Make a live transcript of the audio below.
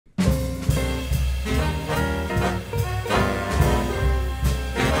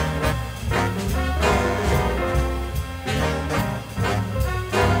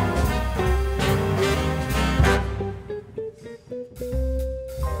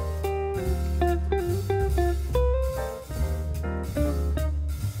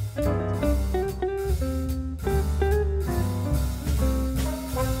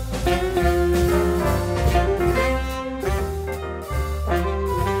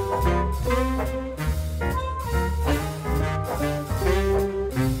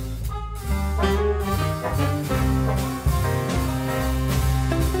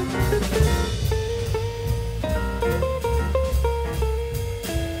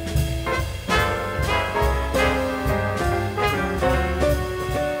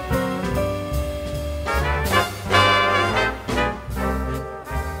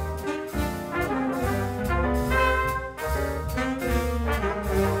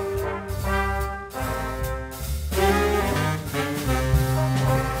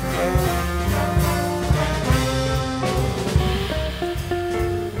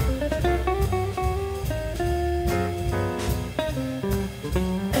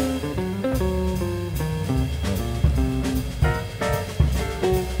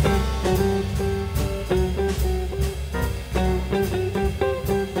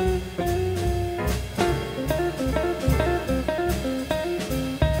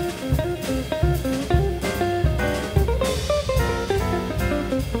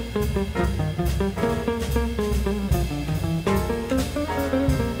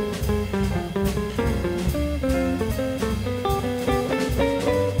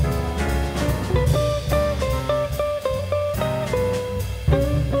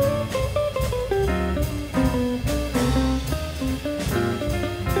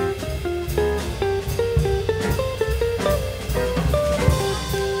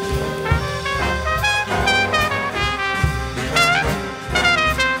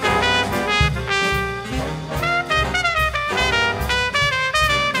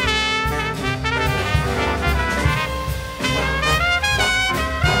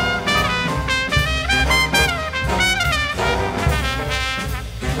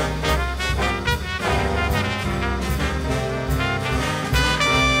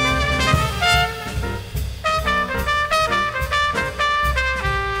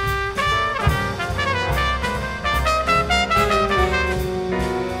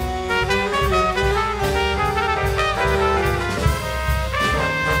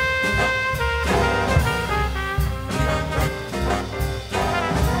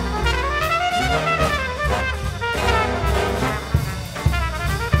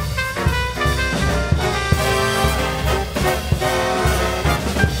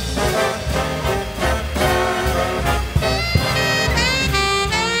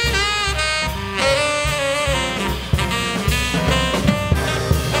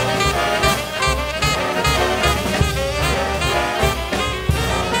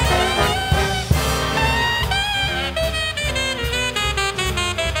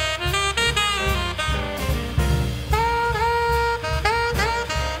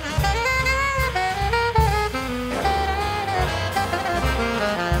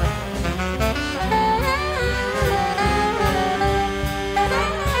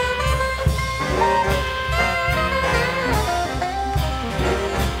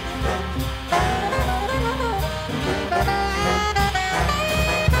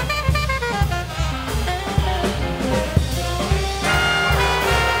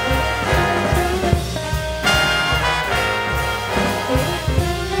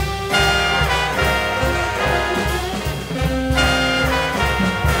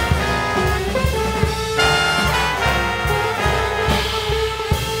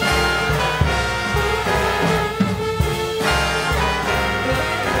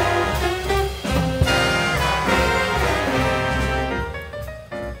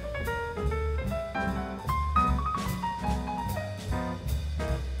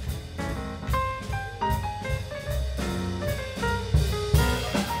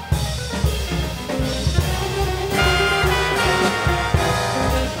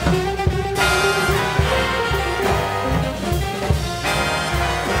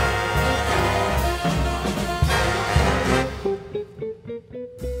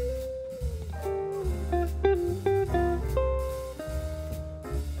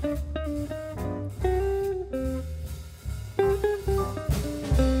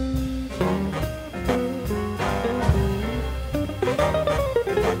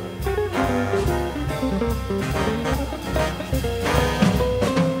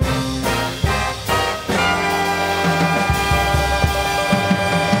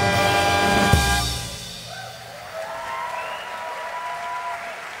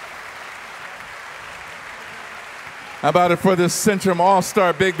How about it for this Centrum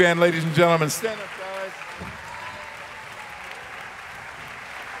All-Star Big Band, ladies and gentlemen? Stand up, guys.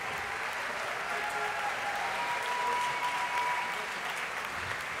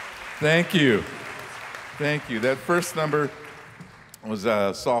 Thank you. Thank you. That first number was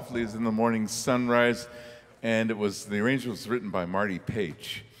Softly as in the Morning Sunrise, and the arrangement was written by Marty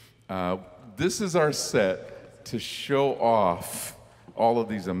Page. This is our set to show off all of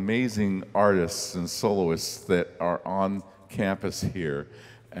these amazing artists and soloists that are on campus here.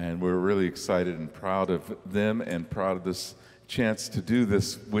 And we're really excited and proud of them and proud of this chance to do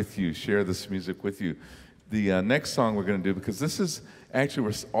this with you, share this music with you. The next song we're going to do, because this is actually,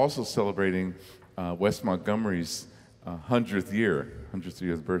 we're also celebrating Wes Montgomery's 100th year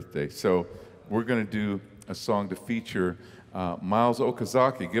birthday. So we're going to do a song to feature Miles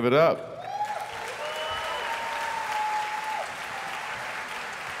Okazaki. Give it up.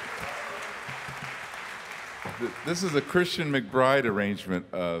 This is a Christian McBride arrangement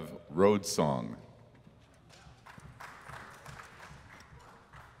of Road Song.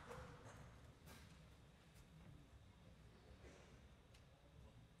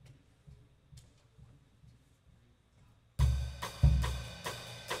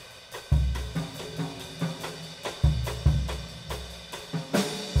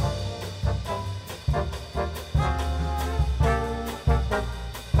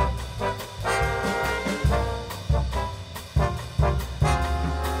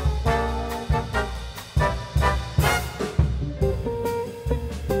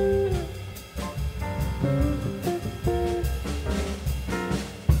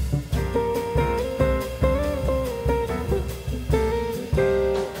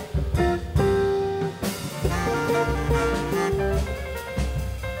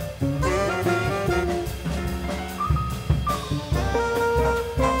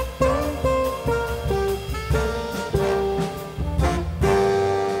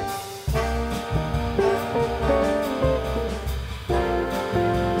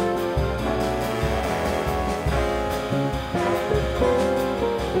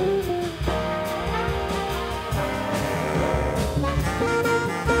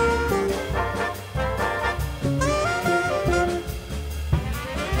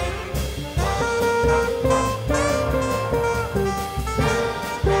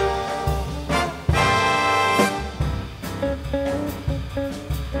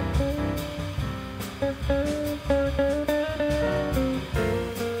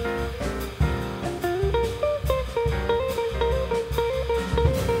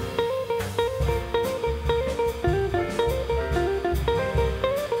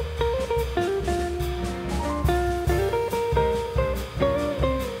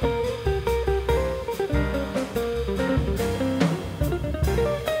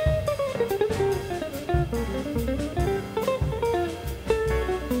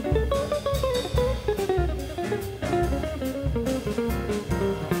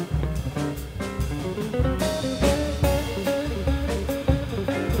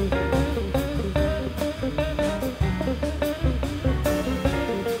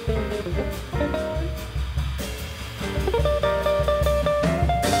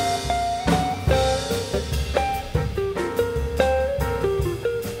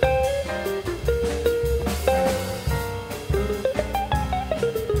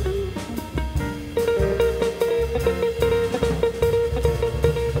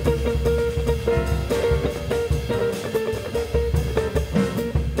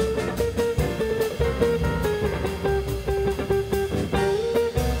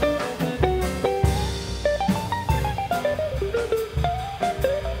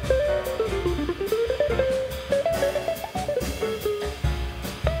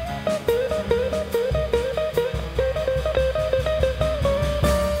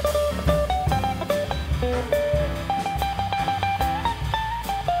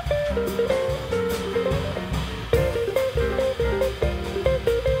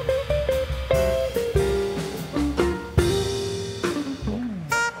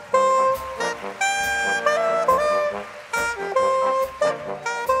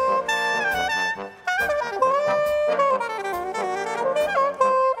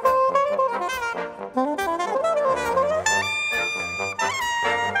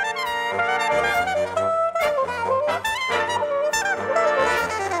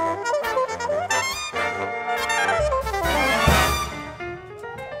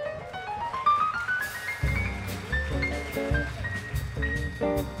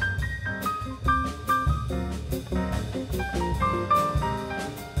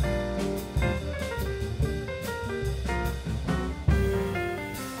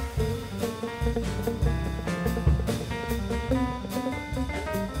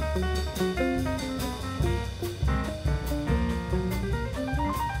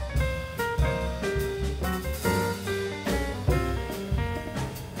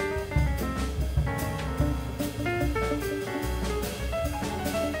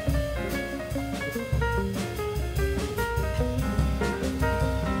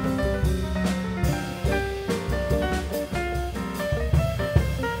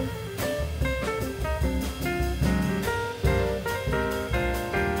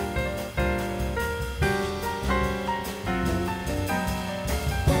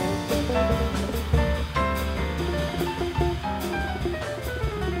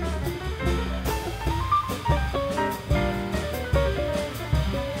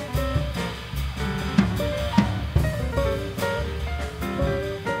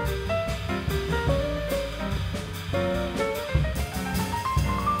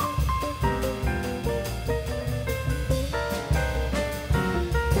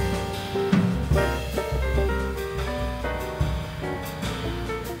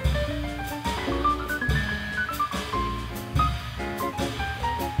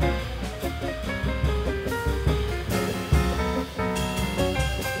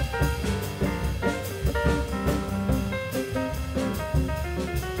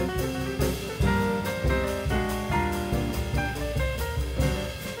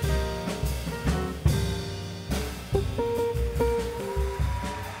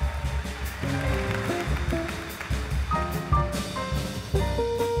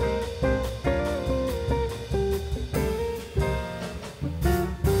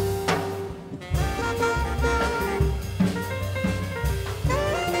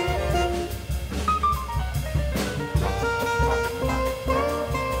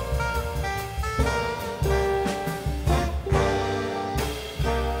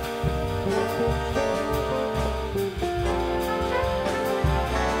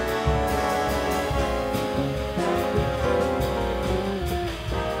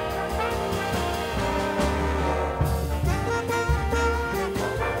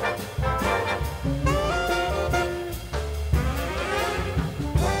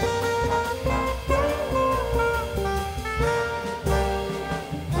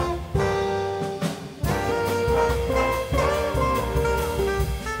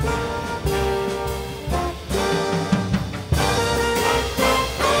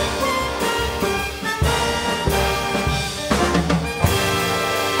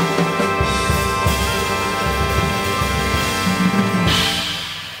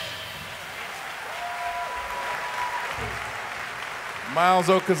 Miles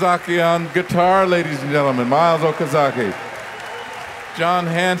Okazaki on guitar, ladies and gentlemen. Miles Okazaki. John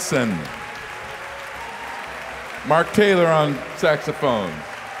Hansen. Mark Taylor on saxophone.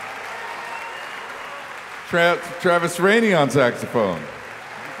 Travis Rainey on saxophone. Did you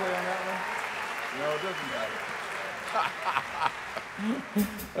play on that one? No, it doesn't matter.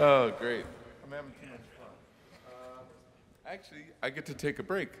 Oh, great. I'm having too much fun. Actually, I get to take a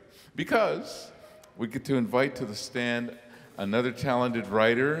break because we get to invite to the stand another talented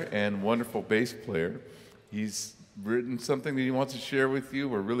writer and wonderful bass player. He's written something that he wants to share with you.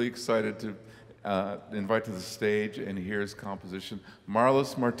 We're really excited to invite to the stage and hear his composition.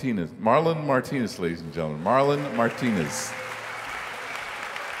 Marlon Martinez, ladies and gentlemen. Marlon Martinez.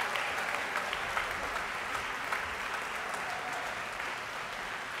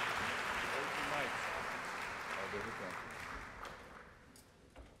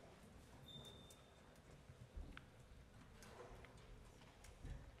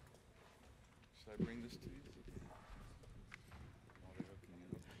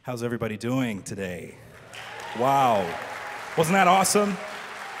 How's everybody doing today? Wow. Wasn't that awesome?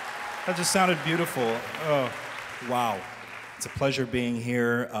 That just sounded beautiful. Oh, wow. It's a pleasure being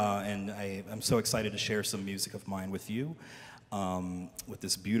here, and I'm so excited to share some music of mine with you, with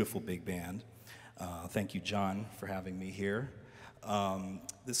this beautiful big band. Thank you, John, for having me here.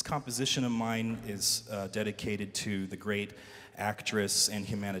 This composition of mine is dedicated to the great actress and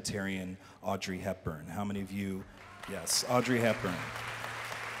humanitarian Audrey Hepburn. How many of you? Yes, Audrey Hepburn.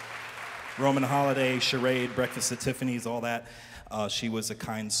 Roman Holiday, Charade, Breakfast at Tiffany's, all that. She was a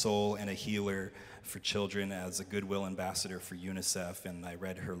kind soul and a healer for children as a goodwill ambassador for UNICEF, and I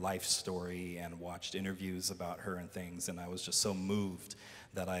read her life story and watched interviews about her and things, and I was just so moved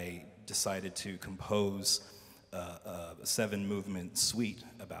that I decided to compose a 7-movement suite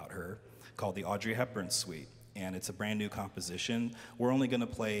about her called the Audrey Hepburn Suite, and it's a brand new composition. We're only going to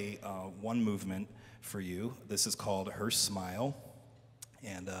play one movement for you. This is called Her Smile.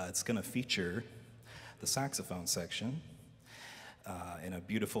 And it's going to feature the saxophone section in a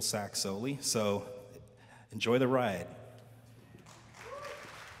beautiful sax solo. So enjoy the ride.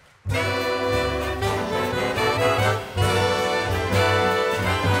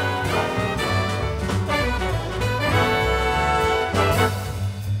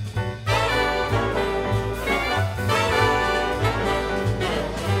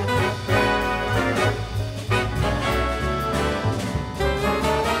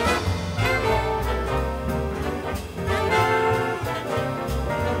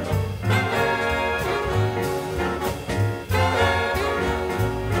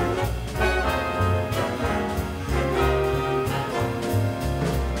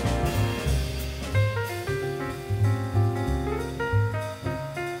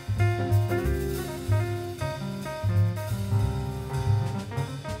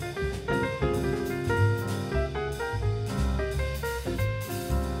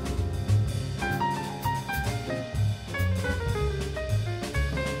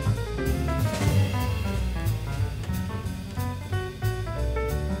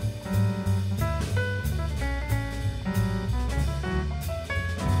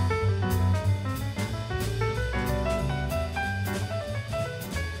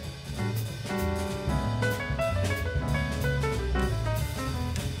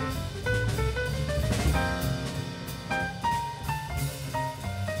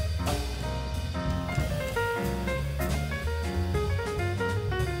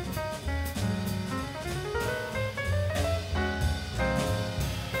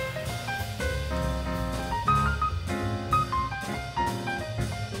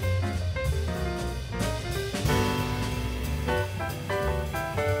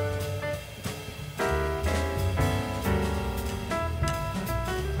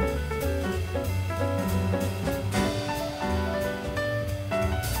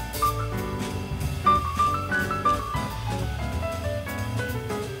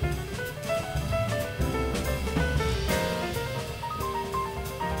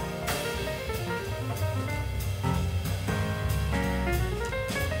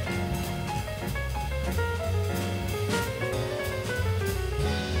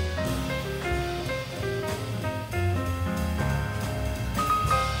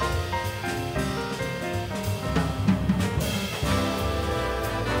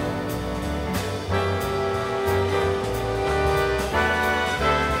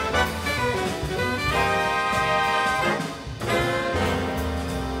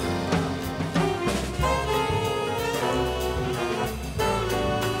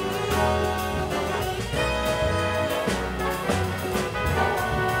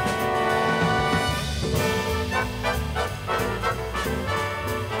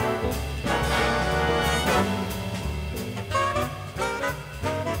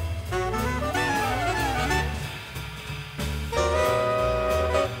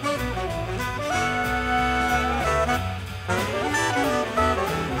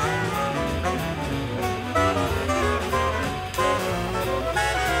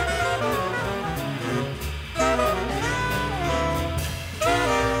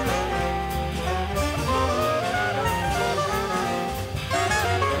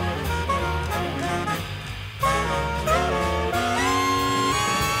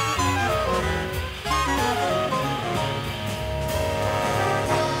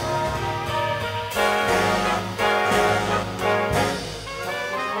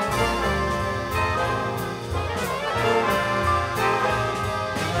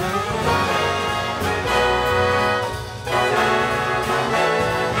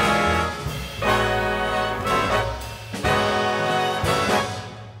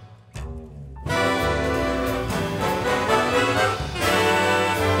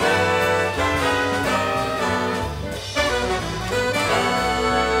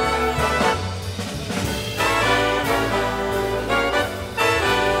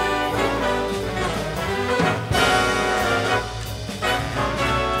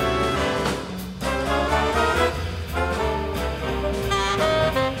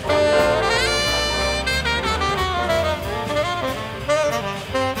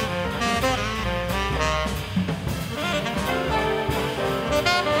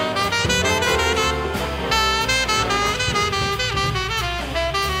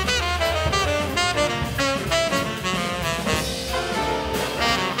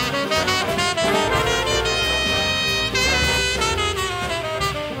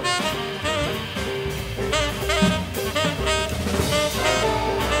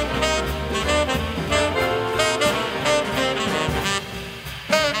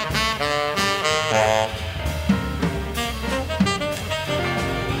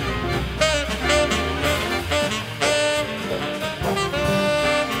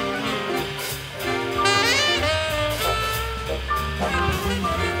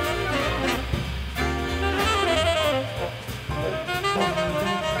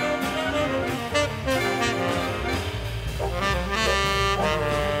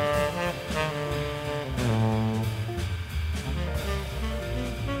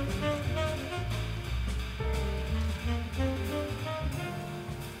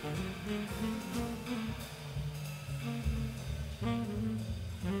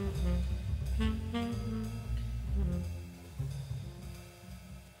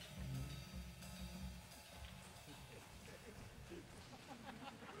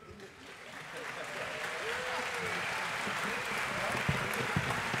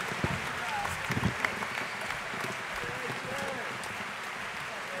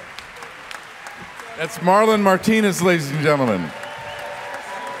 That's Marlon Martinez, ladies and gentlemen.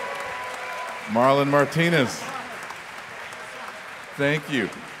 Marlon Martinez. Thank you.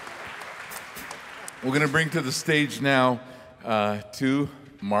 We're going to bring to the stage now two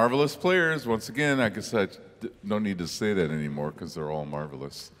marvelous players. Once again, I guess I don't need to say that anymore because they're all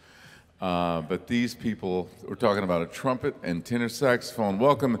marvelous. But these people, we're talking about a trumpet and tenor saxophone.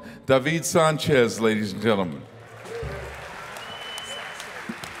 Welcome, David Sanchez, ladies and gentlemen.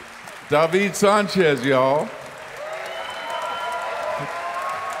 David Sanchez, y'all.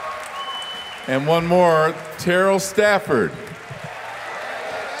 And one more, Terrell Stafford.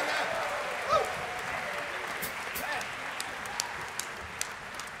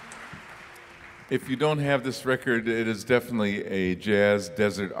 If you don't have this record, it is definitely a jazz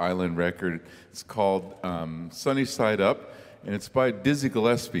desert island record. It's called Sunny Side Up, and it's by Dizzy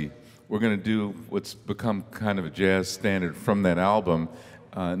Gillespie. We're going to do what's become kind of a jazz standard from that album.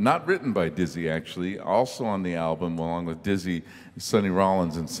 Not written by Dizzy, actually. Also on the album, along with Dizzy, Sonny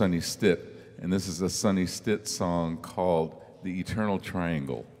Rollins and Sonny Stitt. And this is a Sonny Stitt song called The Eternal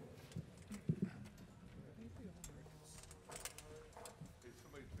Triangle.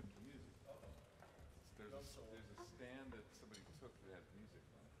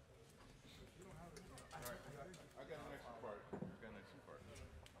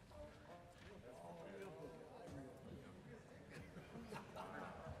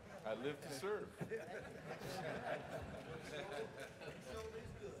 I live to serve.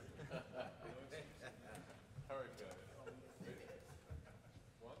 All right, guys. Ready?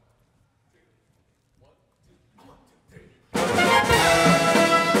 1, 2, 1, 2, 3.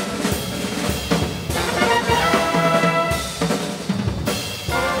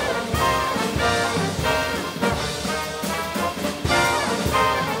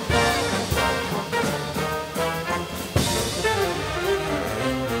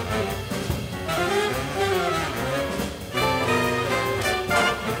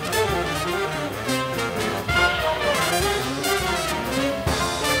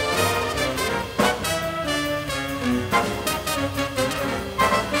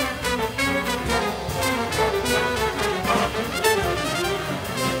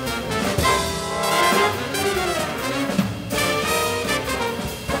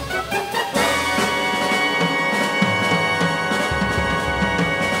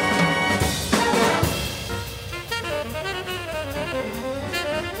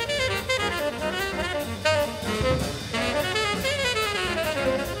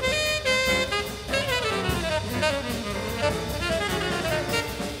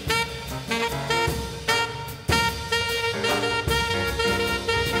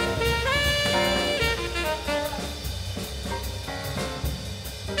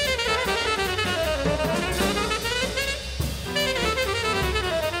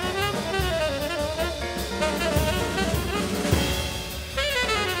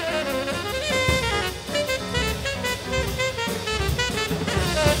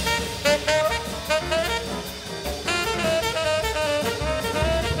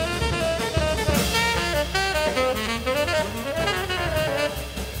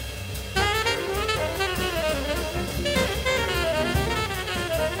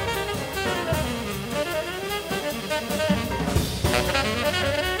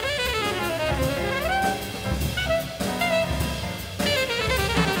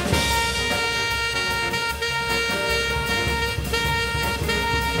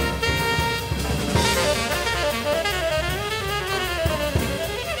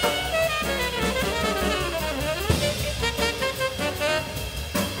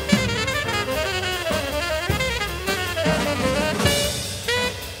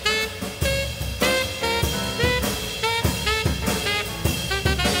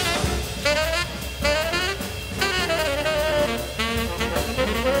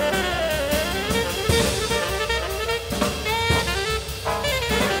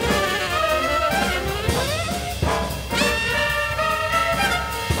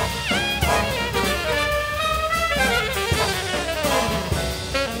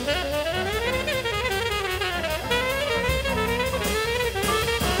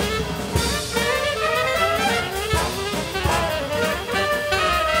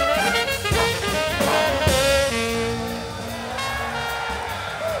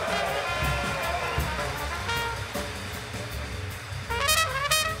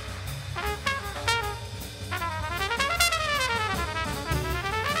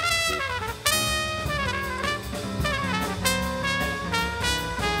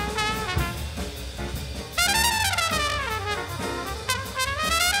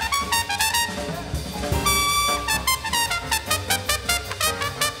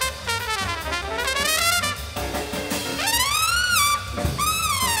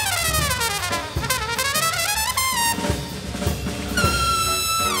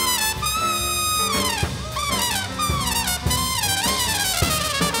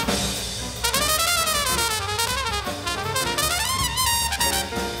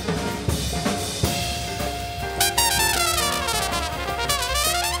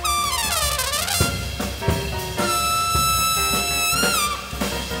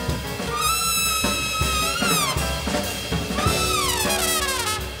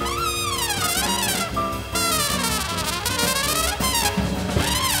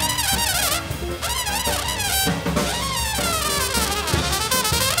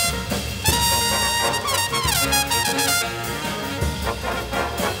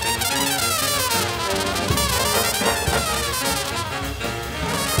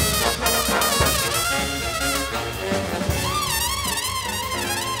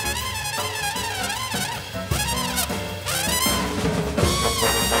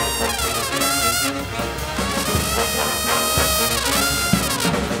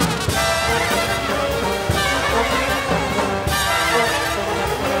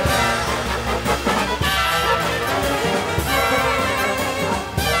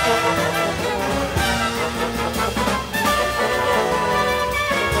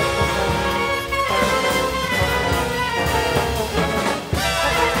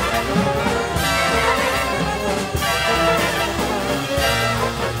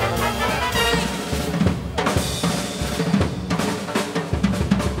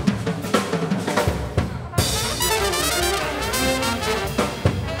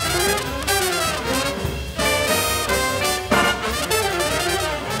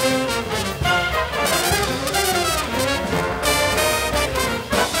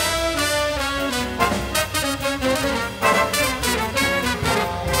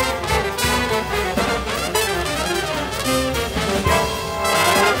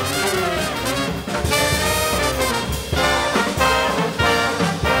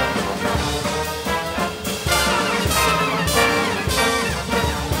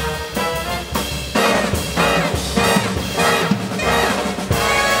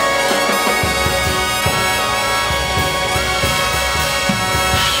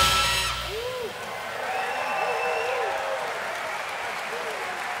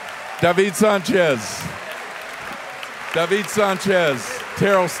 David Sanchez. David Sanchez.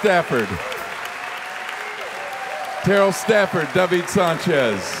 Terrell Stafford. Terrell Stafford, David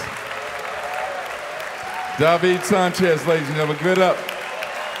Sanchez. David Sanchez, ladies and gentlemen, give it up.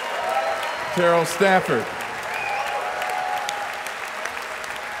 Terrell Stafford.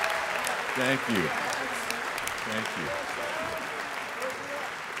 Thank you. Thank you.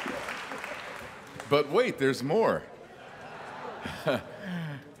 But wait, there's more.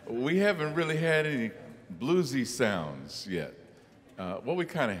 We haven't really had any bluesy sounds yet. Well, we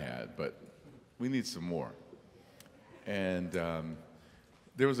kind of had, but we need some more. And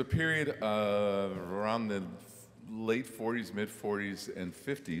there was a period around the late 40s, mid 40s, and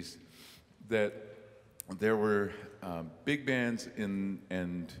 50s that there were big bands and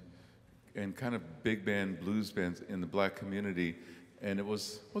kind of big band blues bands in the black community, and it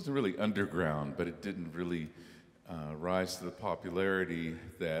wasn't really underground, but it didn't really rise to the popularity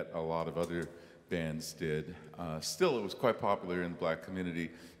that a lot of other bands did. Still, it was quite popular in the black community.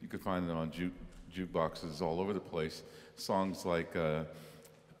 You could find it on jukeboxes all over the place. Songs like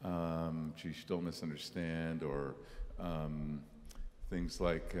Geez, Don't Misunderstand, or things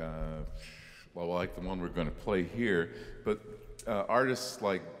like, well, like the one we're going to play here, but artists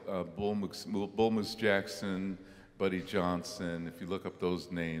like Bull Moose Jackson, Buddy Johnson, if you look up those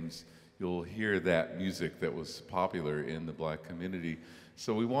names, you'll hear that music that was popular in the black community.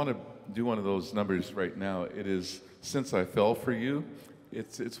 So we want to do one of those numbers right now. It is Since I Fell for You.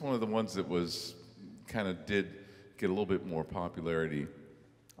 It's one of the ones that was kind of did get a little bit more popularity.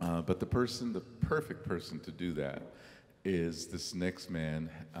 But the perfect person to do that is this next man.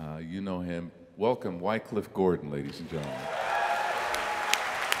 You know him. Welcome, Wycliffe Gordon, ladies and gentlemen.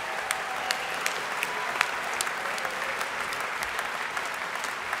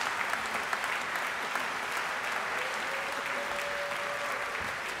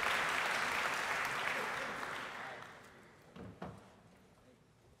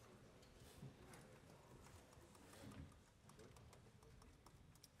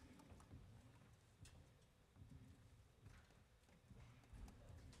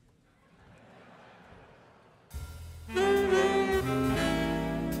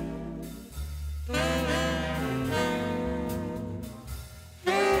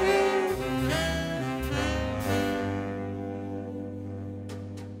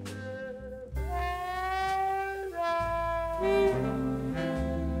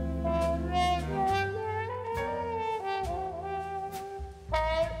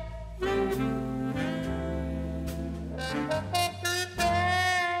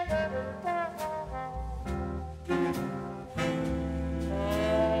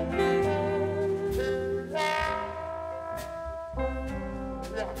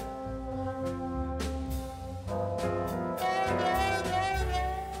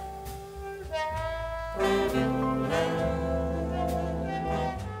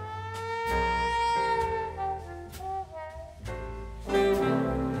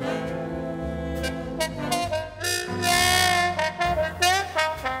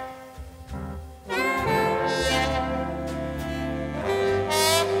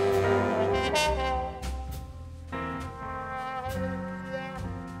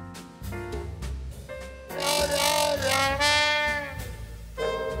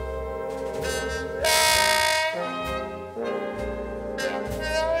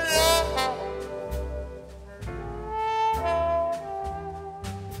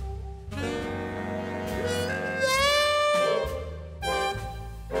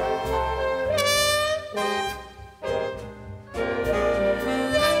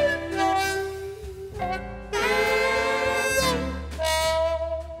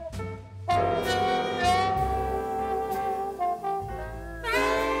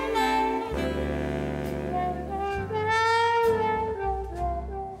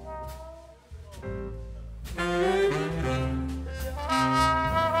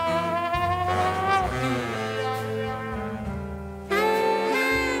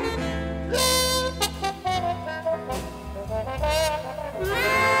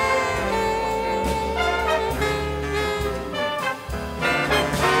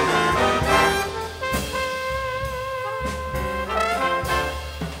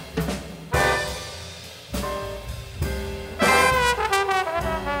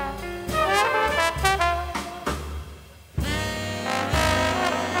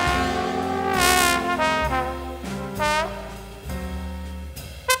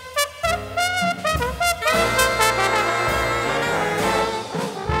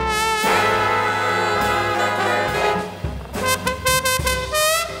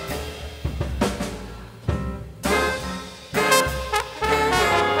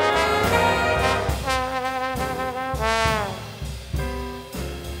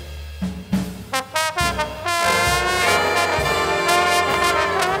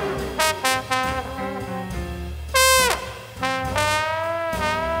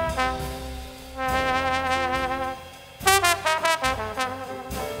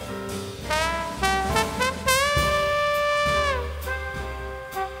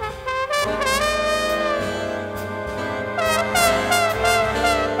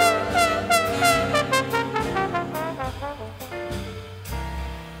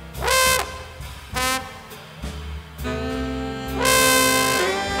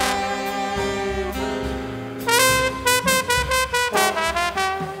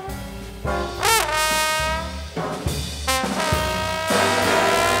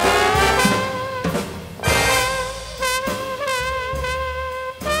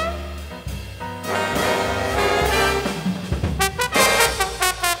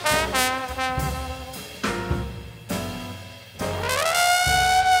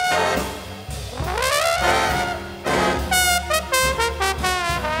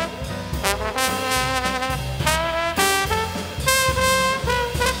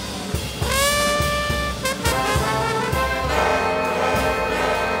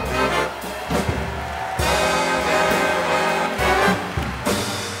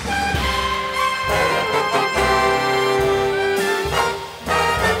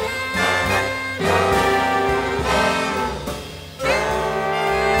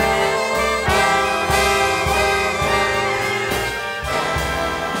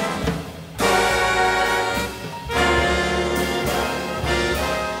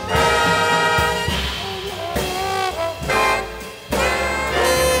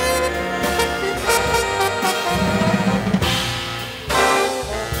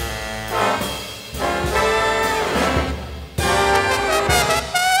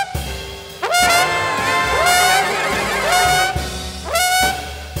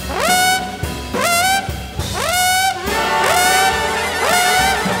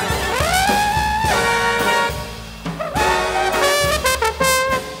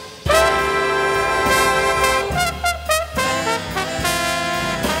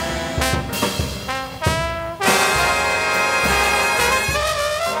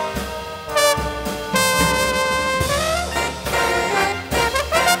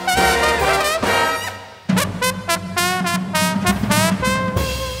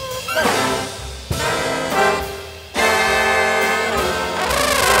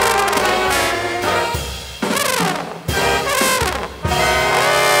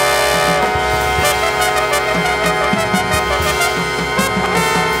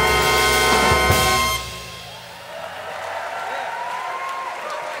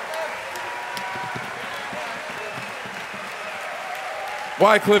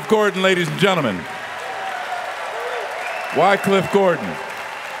 Wycliffe Gordon, ladies and gentlemen. Wycliffe Gordon.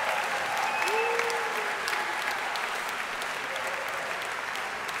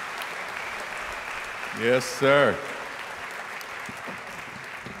 Yes, sir.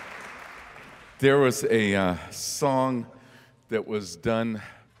 There was a song that was done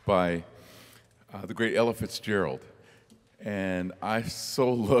by the great Ella Fitzgerald, and I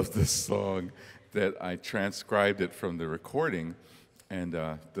so love this song that I transcribed it from the recording. And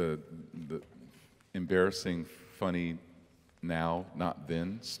the embarrassing, funny now, not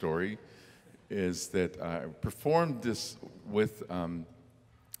then story is that I performed this with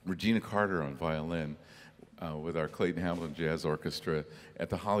Regina Carter on violin with our Clayton Hamilton Jazz Orchestra at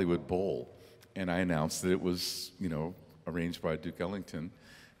the Hollywood Bowl. And I announced that it was, you know, arranged by Duke Ellington.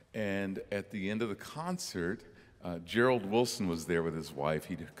 And at the end of the concert, Gerald Wilson was there with his wife.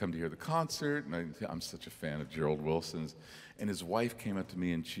 He'd come to hear the concert, and I'm such a fan of Gerald Wilson's. And his wife came up to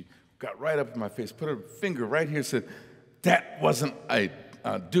me, and she got right up in my face, put her finger right here, said, "That wasn't a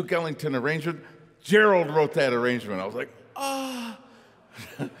Duke Ellington arrangement. Gerald wrote that arrangement." I was like, ah.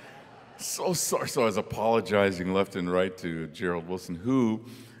 So sorry. So I was apologizing left and right to Gerald Wilson, who,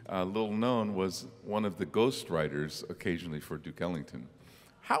 little known, was one of the ghostwriters occasionally for Duke Ellington.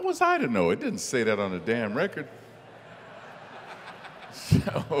 How was I to know? It didn't say that on a damn record.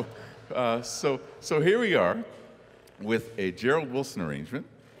 So here we are with a Gerald Wilson arrangement.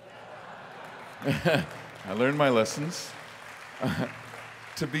 I learned my lessons.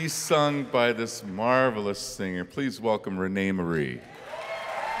 To be sung by this marvelous singer. Please welcome Renee Marie.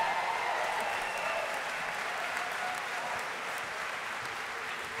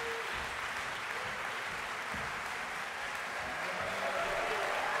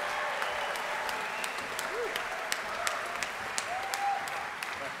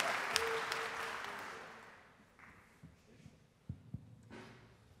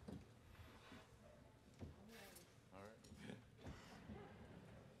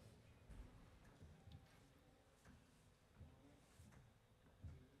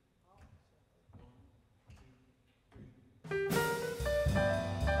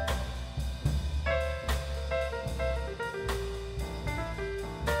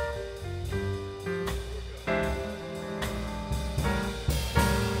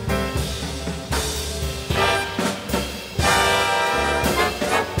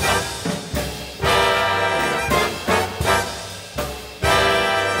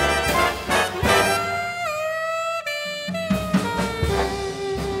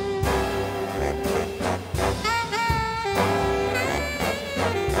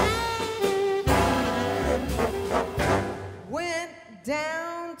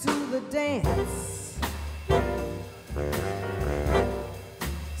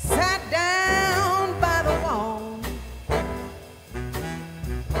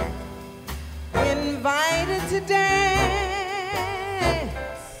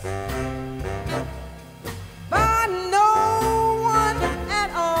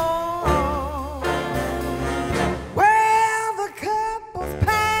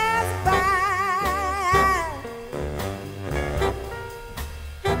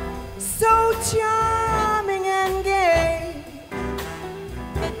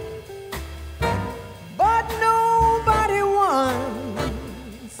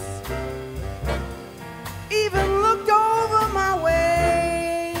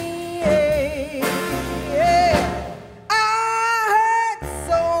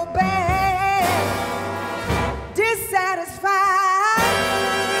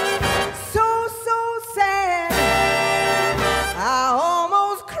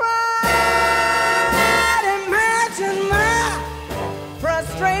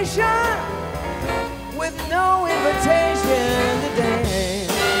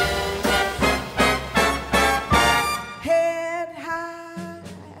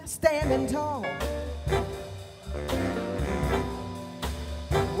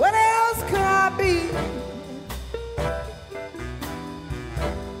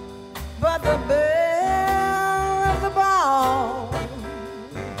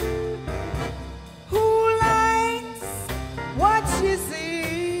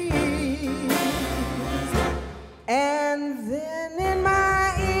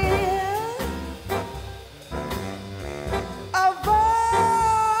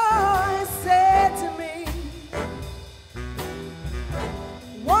 Say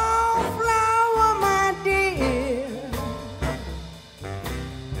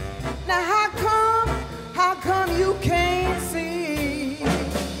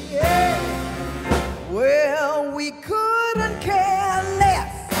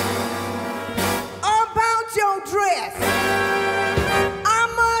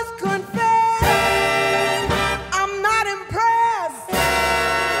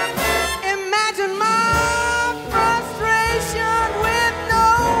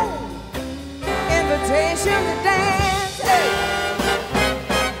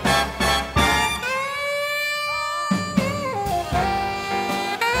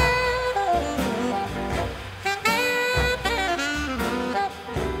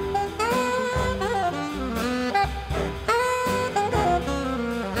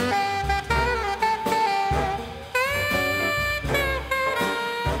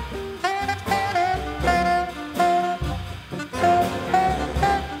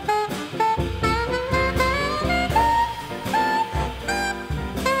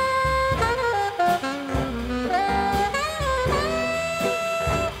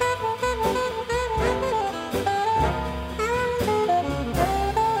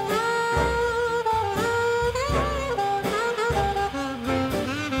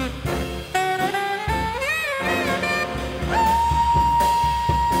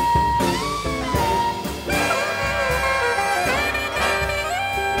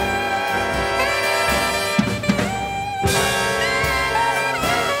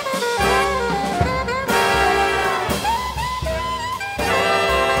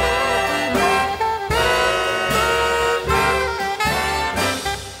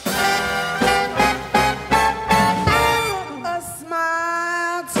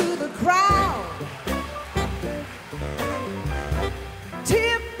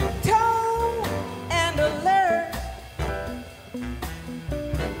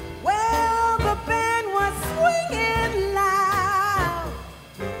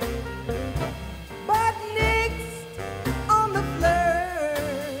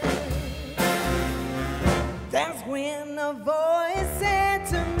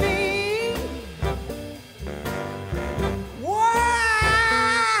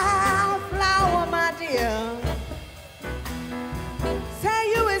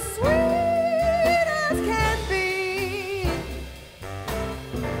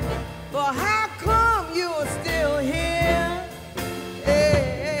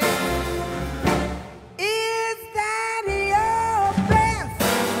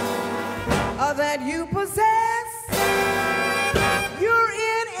that you possess. You're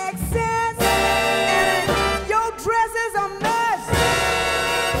in excess, and your dress is a mess.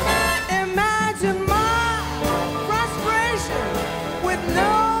 Imagine my frustration with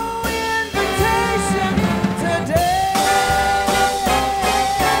no invitation today.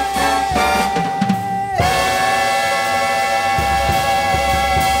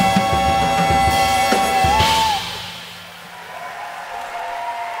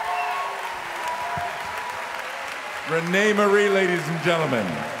 Renee Marie, ladies and gentlemen.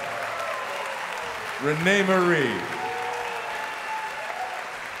 Renee Marie.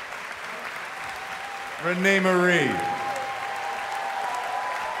 Renee Marie.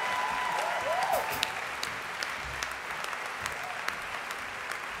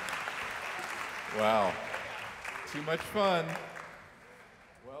 Wow. Too much fun.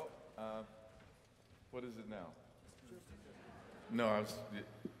 Well, what is it now? No,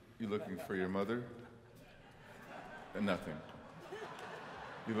 you looking for your mother? Nothing.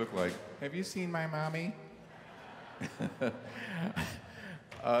 You look like, have you seen my mommy?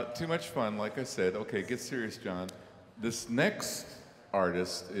 Too much fun, like I said. Okay, get serious, John. This next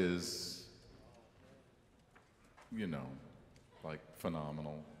artist is, you know, like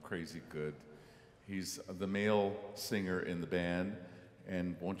phenomenal, crazy good. He's the male singer in the band,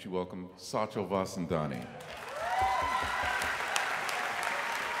 and won't you welcome Satchel Vasandani.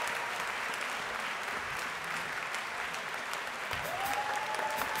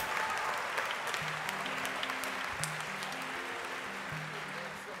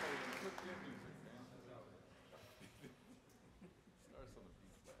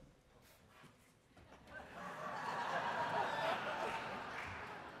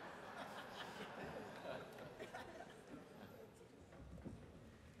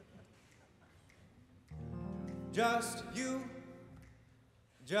 Just you,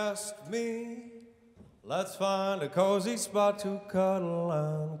 just me. Let's find a cozy spot to cuddle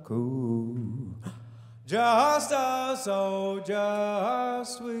and cool. Just us, oh,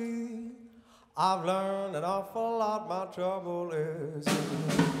 just we. I've learned an awful lot, my trouble is you.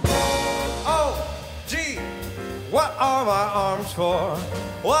 Oh, gee, what are my arms for?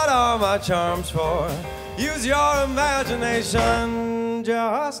 What are my charms for? Use your imagination,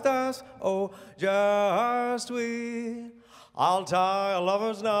 just us, oh, just we. I'll tie a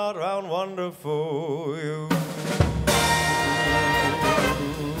lover's knot round wonderful you.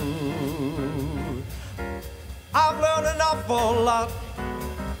 I've learned an awful lot,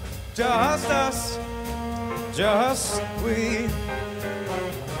 just us, just we.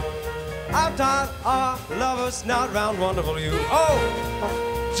 I've tied a lover's knot round wonderful you. Oh,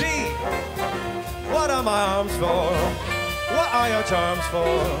 gee, what are my arms for? What are your charms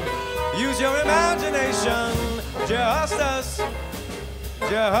for? Use your imagination, just us,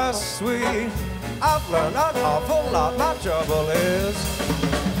 just we. I've learned an awful lot, my trouble is.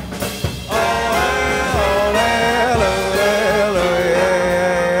 Oh,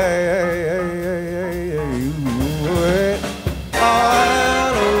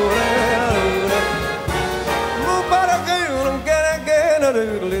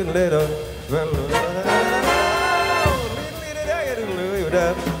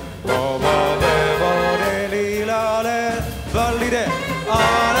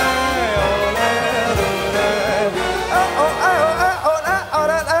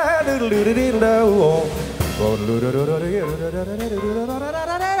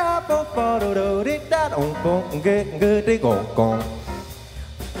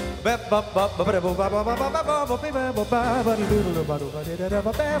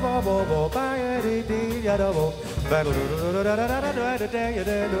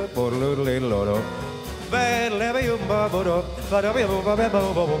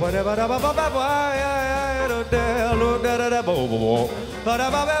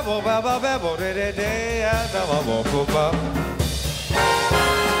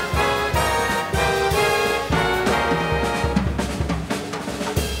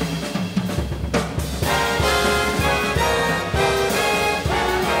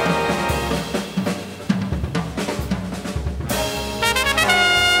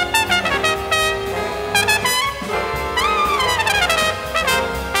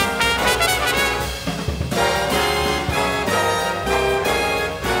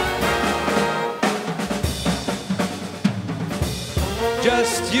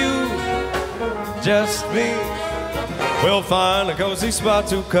 just you, just me. We'll find a cozy spot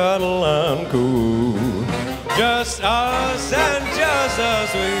to cuddle and cool. Just us and just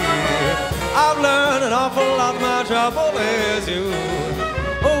us we. I've learned an awful lot, my trouble is you.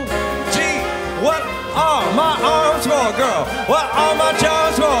 Oh, gee, what are my arms for, girl? What are my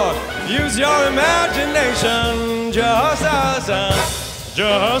charms for? Use your imagination just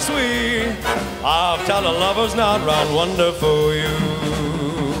we. I'll tell the lovers not run wonderful you.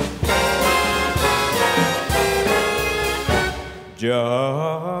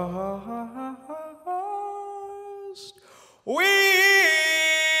 Just we.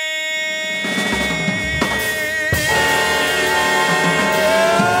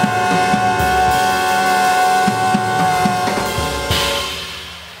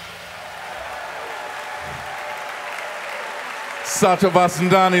 Sacho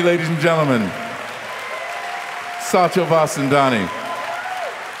Vasandani, ladies and gentlemen. Sacho Vasandani.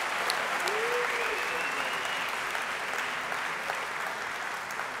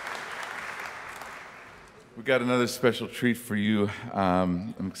 We got another special treat for you.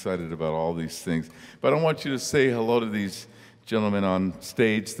 I'm excited about all these things. But I want you to say hello to these gentlemen on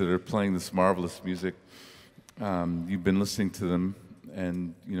stage that are playing this marvelous music. You've been listening to them,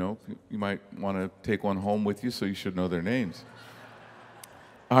 and you might want to take one home with you, so you should know their names.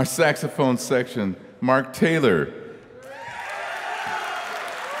 Our saxophone section, Mark Taylor,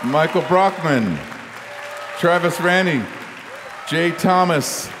 Michael Brockman, Travis Raney, Jay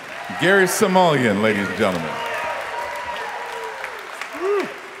Thomas, Gary Samulian, ladies and gentlemen. Woo.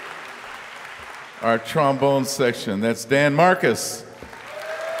 Our trombone section, that's Dan Marcus,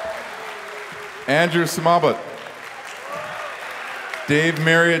 Andrew Samabat, Dave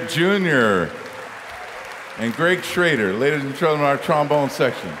Marriott Jr., and Greg Schrader, ladies and gentlemen, our trombone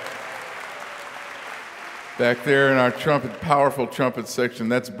section. Back there in our powerful trumpet section,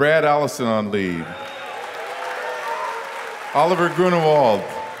 that's Brad Allison on lead. Oliver Grunewald,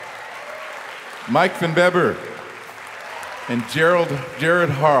 Mike Van Beber, and Jared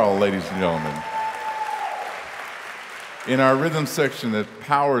Harl, ladies and gentlemen. In our rhythm section that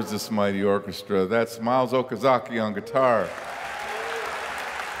powers this mighty orchestra, that's Miles Okazaki on guitar,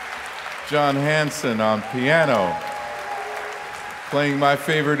 John Hansen on piano, playing my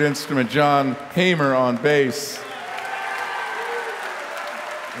favorite instrument, John Hamer on bass.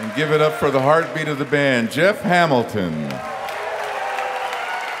 And give it up for the heartbeat of the band, Jeff Hamilton.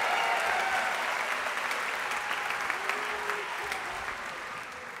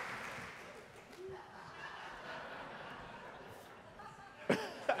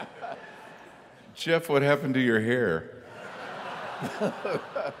 Jeff, what happened to your hair?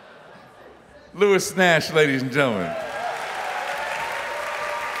 Louis Nash, ladies and gentlemen.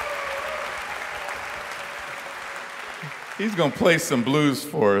 He's going to play some blues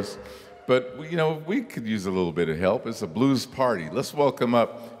for us, but we could use a little bit of help. It's a blues party. Let's welcome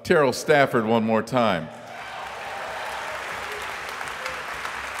up Terrell Stafford one more time.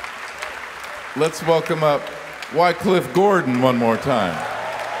 Let's welcome up Wycliffe Gordon one more time.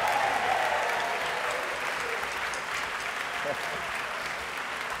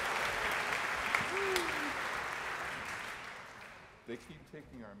 They keep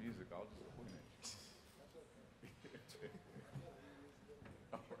taking our music. I'll just point it.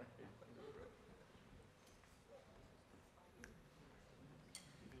 All right.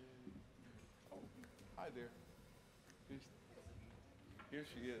 Oh, hi there. Here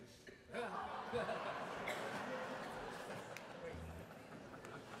she is.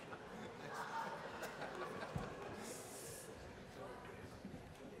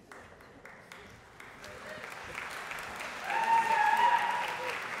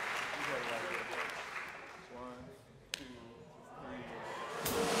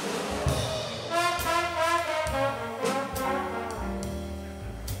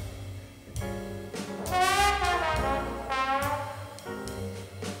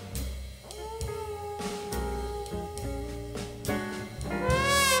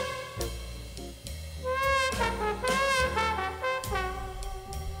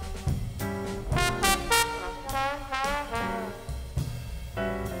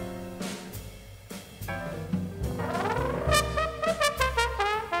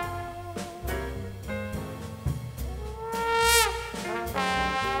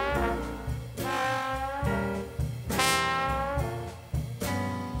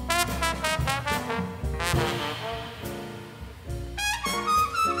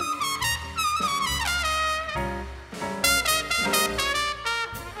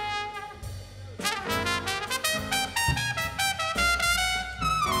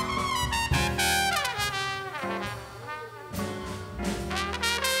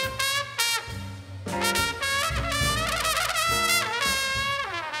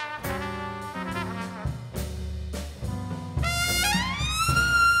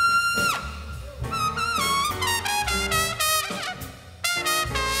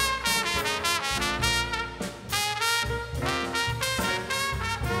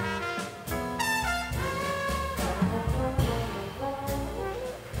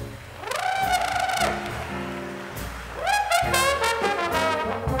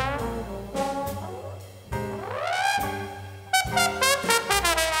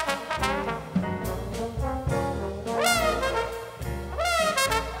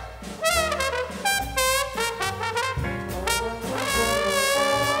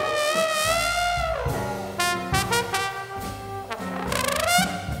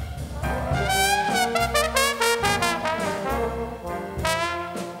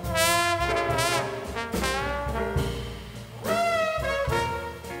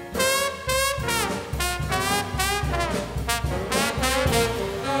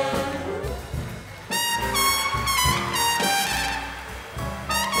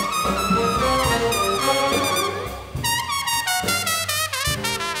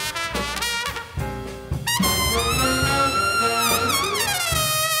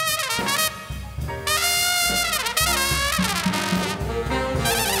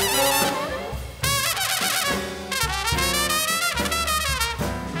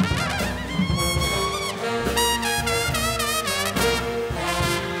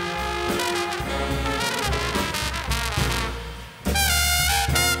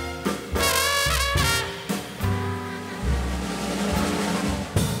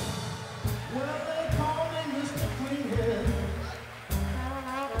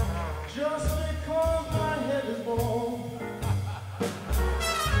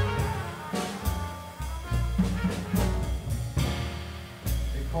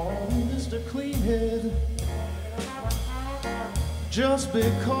 clean head just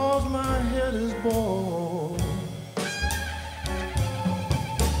because my head is bald.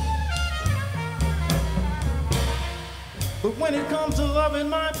 But when it comes to loving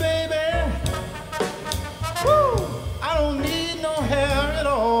my baby, woo, I don't need no hair at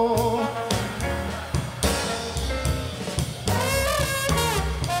all.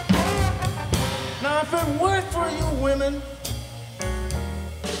 Now if it weren't for you women,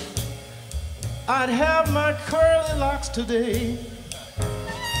 I'd have my curly locks today.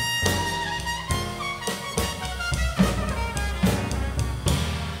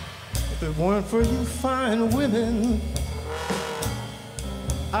 If it weren't for you fine women,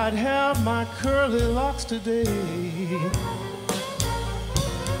 I'd have my curly locks today.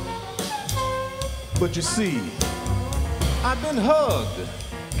 But you see, I've been hugged,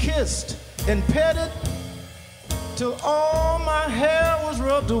 kissed, and petted till all my hair was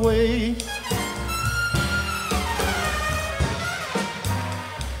rubbed away.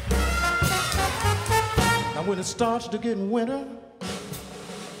 Now when it starts to get winter,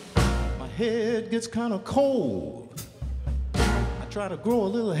 my head gets kind of cold. Try to grow a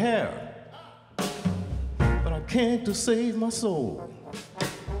little hair, but I can't to save my soul.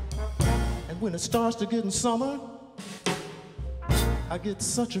 And when it starts to get in summer, I get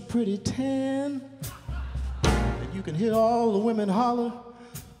such a pretty tan that you can hear all the women holler,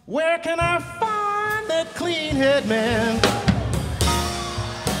 where can I find that clean head man?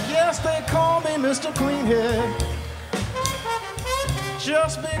 Yes, they call me Mr. Clean Head,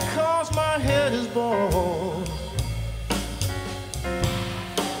 just because my head is bald.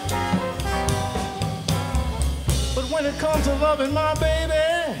 When it comes to loving my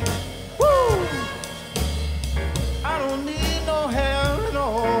baby, woo, I don't need no hair at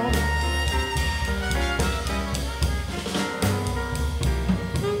all.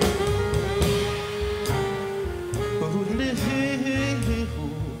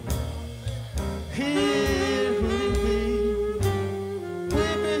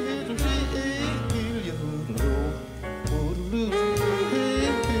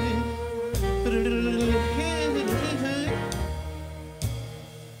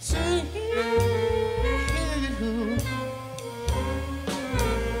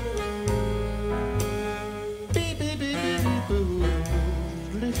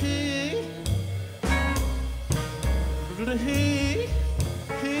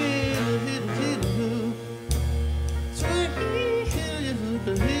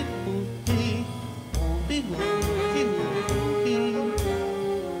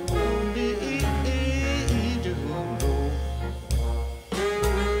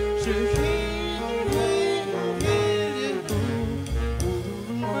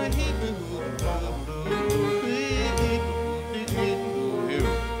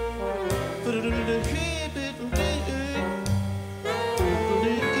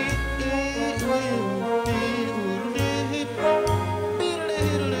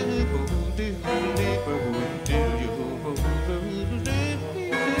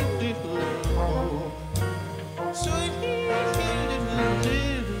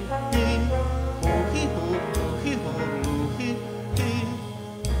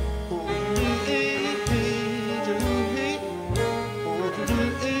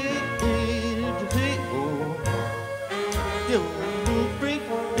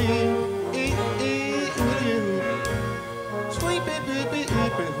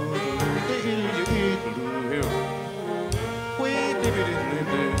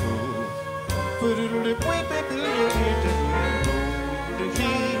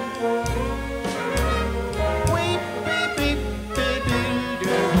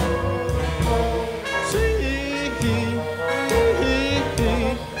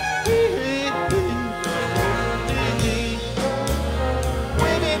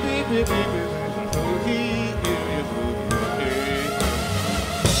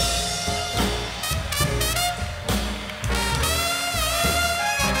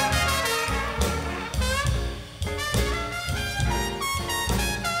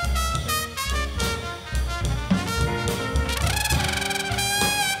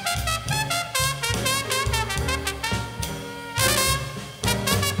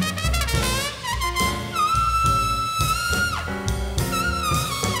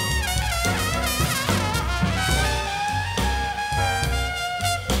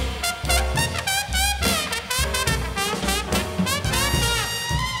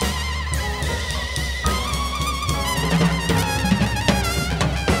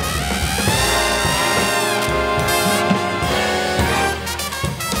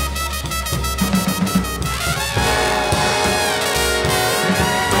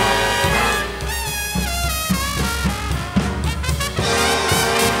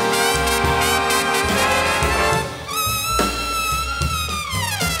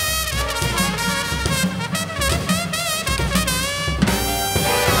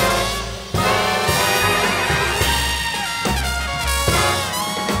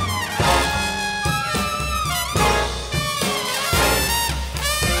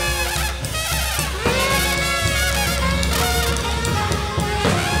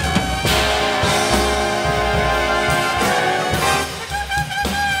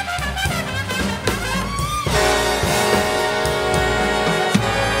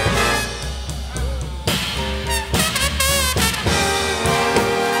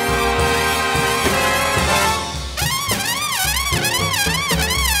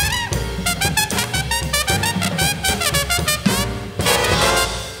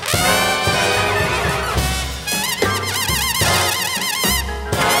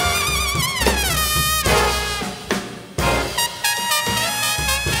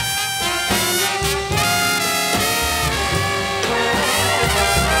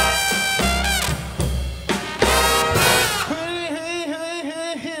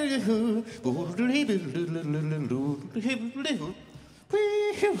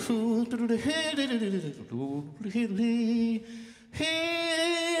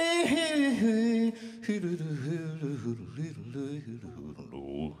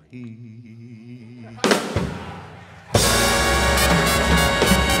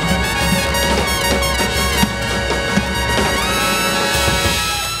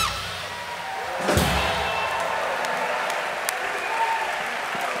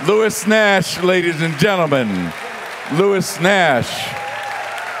 Louis Nash, ladies and gentlemen. Louis Nash.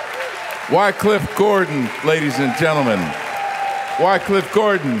 Wycliffe Gordon, ladies and gentlemen. Wycliffe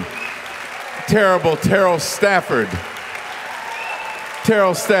Gordon. Terrible Terrell Stafford.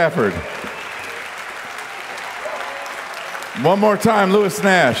 Terrell Stafford. One more time, Louis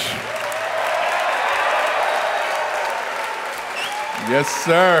Nash. Yes,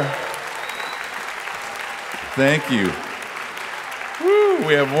 sir. Thank you. Woo,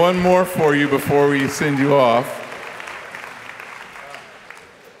 we have one more for you before we send you off.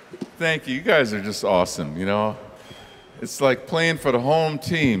 Thank you. You guys are just awesome, you know. It's like playing for the home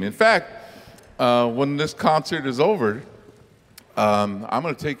team. In fact, when this concert is over, I'm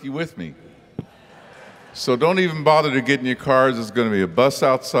going to take you with me. So don't even bother to get in your cars. There's going to be a bus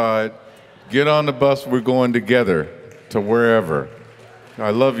outside. Get on the bus. We're going together to wherever. I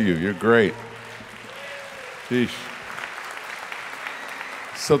love you. You're great. Sheesh.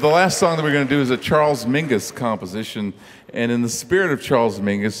 So the last song that we're going to do is a Charles Mingus composition. And in the spirit of Charles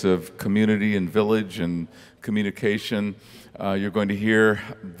Mingus, of community and village and communication, you're going to hear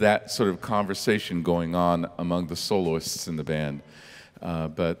that sort of conversation going on among the soloists in the band.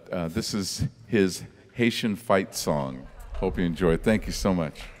 But this is his Haitian fight song. Hope you enjoy it. Thank you so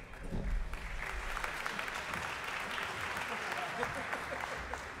much.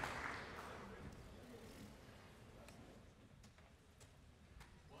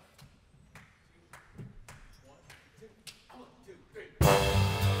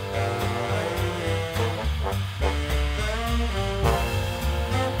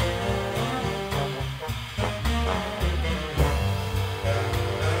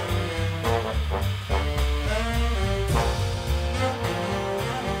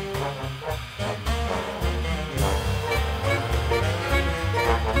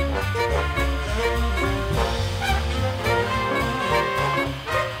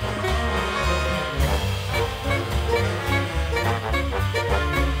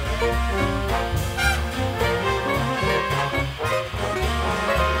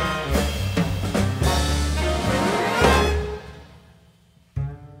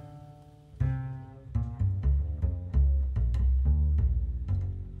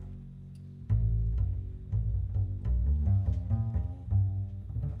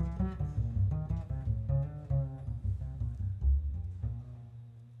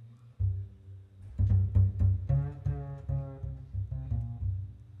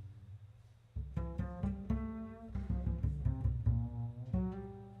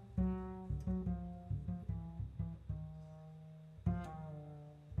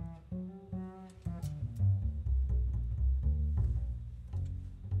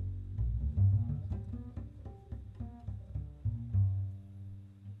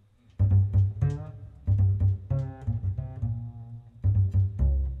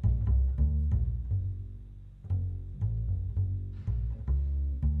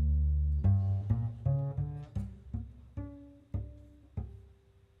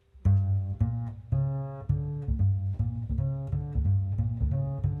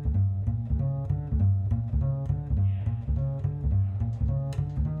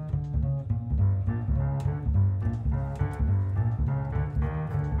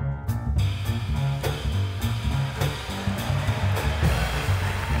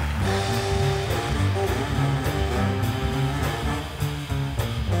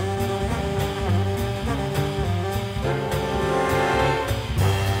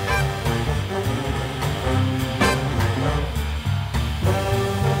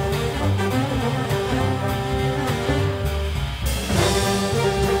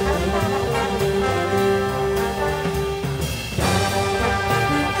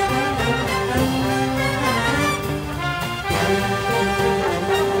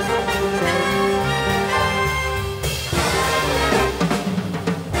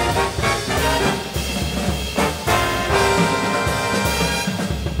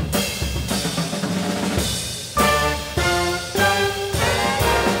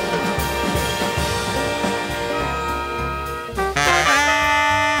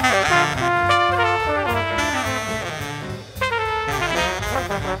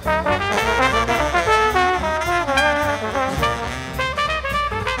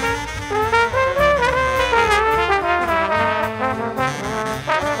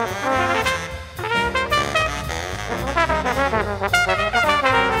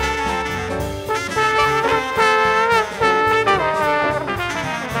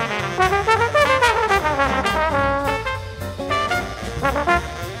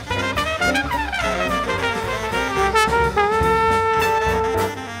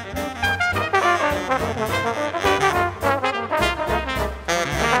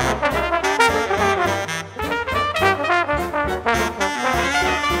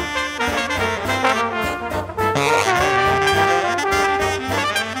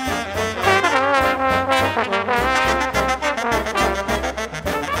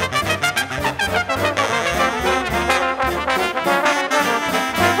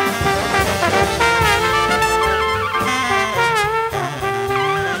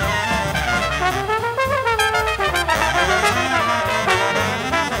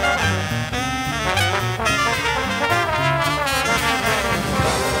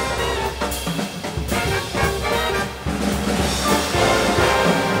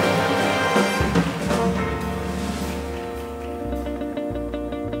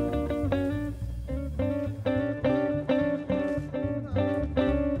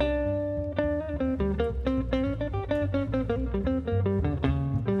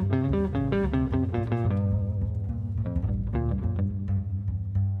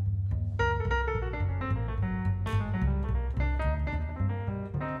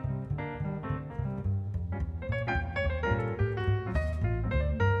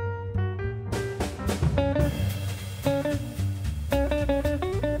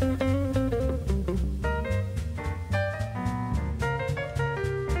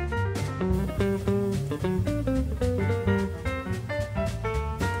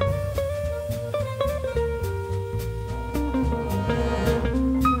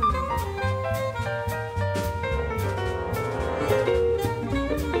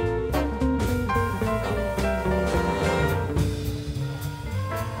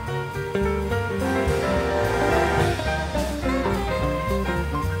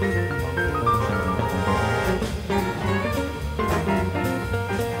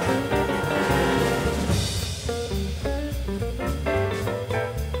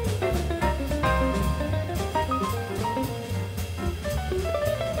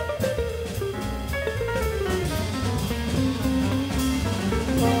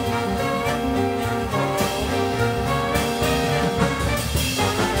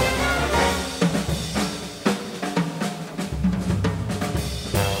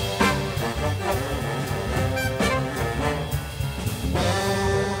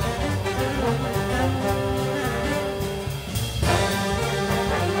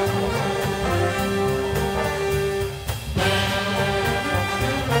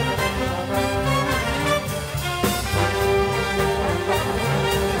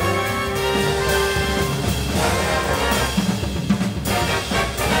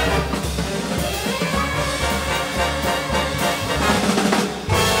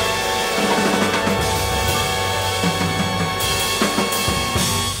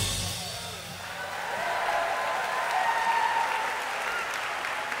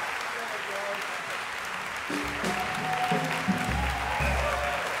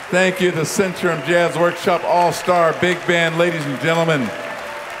 Thank you, the Centrum Jazz Workshop All-Star Big Band, ladies and gentlemen.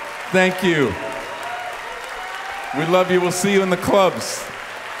 Thank you. We love you. We'll see you in the clubs.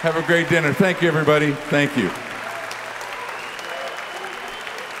 Have a great dinner. Thank you, everybody. Thank you.